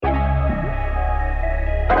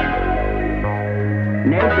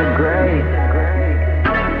Nature great.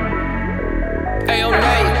 Hey, yo,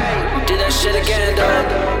 Nate, did that shit again, dog.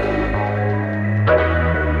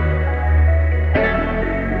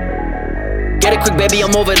 Get it quick, baby,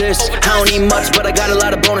 I'm over this. I don't need much, but I got a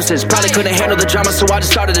lot of bonuses. Probably couldn't handle the drama, so I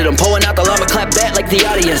just started it. I'm pulling out the llama, clap back like the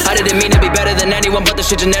audience. I didn't mean to be better than anyone, but this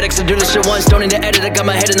shit genetics. I do this shit once, don't need to edit. I got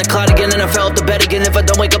my head in the cloud again, and I fell off the bed again. If I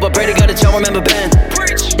don't wake up, I pray to God that y'all remember Ben.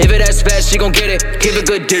 If it as fast, she gon' get it. Give it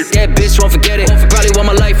good dick, that bitch won't forget it. Probably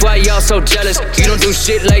want my life, why y'all so jealous? You don't do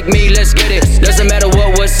shit like me, let's get it. Doesn't matter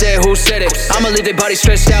what was said, who said it. I'ma leave their body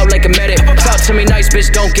stretched out like a medic. Talk to me nice,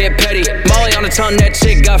 bitch, don't get petty. Molly on the tongue, that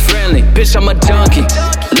chick got friendly. Bitch, I'm a donkey.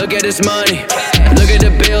 Look at this money, look at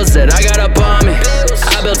the bills that I got up on me.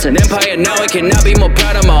 I built an empire, now I cannot be more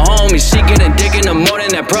proud of my homies. She getting dick in the morning,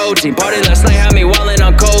 that protein. Party last night had me wildin'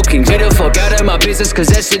 on cocaine. Get the fuck out of my business, cause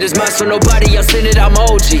that shit is mine, so nobody else in it, I'm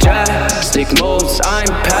OG. Drastic modes, I'm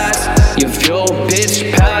past your fuel,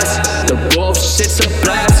 bitch, pass. The bullshit's a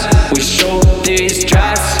blast. We show these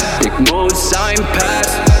drastic modes, I'm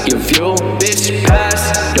past your fuel, bitch,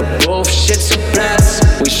 pass. The bullshit's a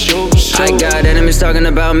blast. We show. I got enemies talking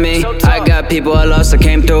about me. I got people I lost that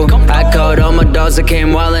came through. I called all my dogs that came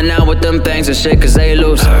wildin' out with them things and shit cause they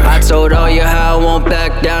loose. I told all you how I won't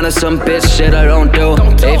back down to some bitch shit I don't do.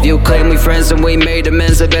 If you claim we friends and we made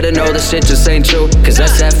amends, I better know the shit just ain't true. Cause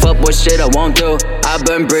that's that fuckboy shit I won't do. I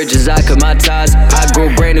burn bridges, I cut my ties. I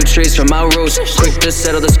grew brand new trees from my roots. Quick to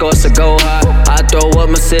settle the scores to go high. I throw up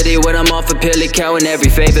my city when I'm off a pilly, counting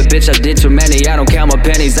every favor. Bitch, I did too many, I don't count my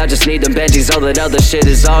pennies. I just need them Benjis, all that other shit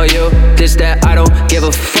is all you. This that I don't give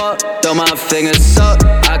a fuck, throw my fingers up.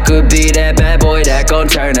 I could be that bad boy that gon'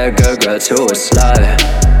 turn a good girl to a slut.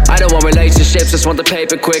 I don't want relationships, just want the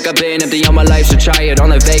paper quick. I've been empty all my life, so try it on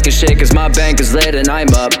the vacant shit. Cause my bank is lit and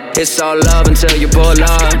I'm up. It's all love until you pull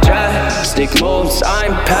up. Drastic moves,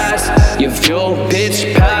 I'm past your fuel,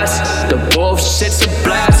 bitch, pass. The bullshit's a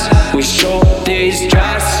blast. We show these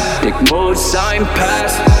drastic moves, I'm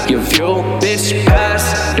past your fuel, bitch,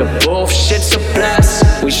 pass. The bullshit's a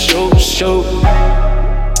blast. We show.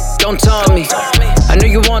 Don't taunt me, I know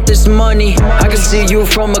you want this money. I can see you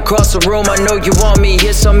from across the room, I know you want me.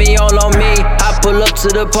 It's on me, all on me. I pull up to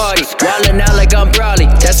the party, wildin' out like I'm Brawley.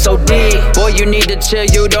 That's so deep, boy you need to chill,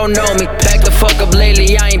 you don't know me. Back the fuck up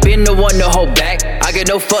lately, I ain't been the one to hold back. I get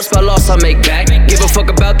no fucks by loss, I make back. Give a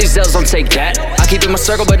fuck about these L's, don't take that. I keep in my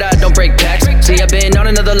circle but I don't break packs. See I've been on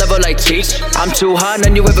another level like Cheech. I'm too high,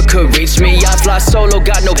 none you ever could reach me. I fly solo,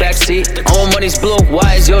 got no backseat. All money's blue,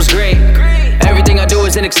 why is yours green? Everything I do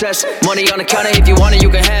is in excess. Money on the counter, if you want it, you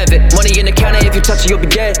can have it. Money in the counter, if you touch it, you'll be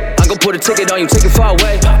dead. I'm gon' put a ticket on you, take it far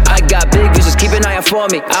away. I got big visions, keep an eye out for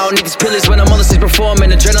me. I don't need these pills when I'm on the stage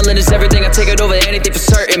performing. Adrenaline is everything, I take it over anything for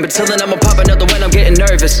certain. But till then I'ma pop another when I'm getting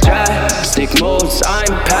nervous. Drastic modes,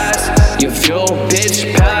 I'm past your fuel,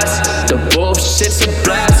 bitch, pass. The bullshit's a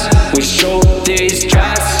blast. We show these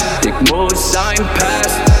drastic modes, I'm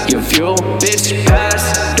past your fuel, bitch,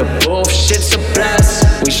 pass. The bullshit's a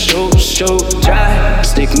blast. We show.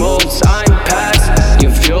 Drastic modes, I'm past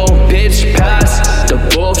your fuel, bitch, pass. The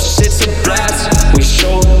bullshit's a blast. We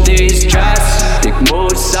show these drastic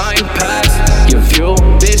modes, I'm past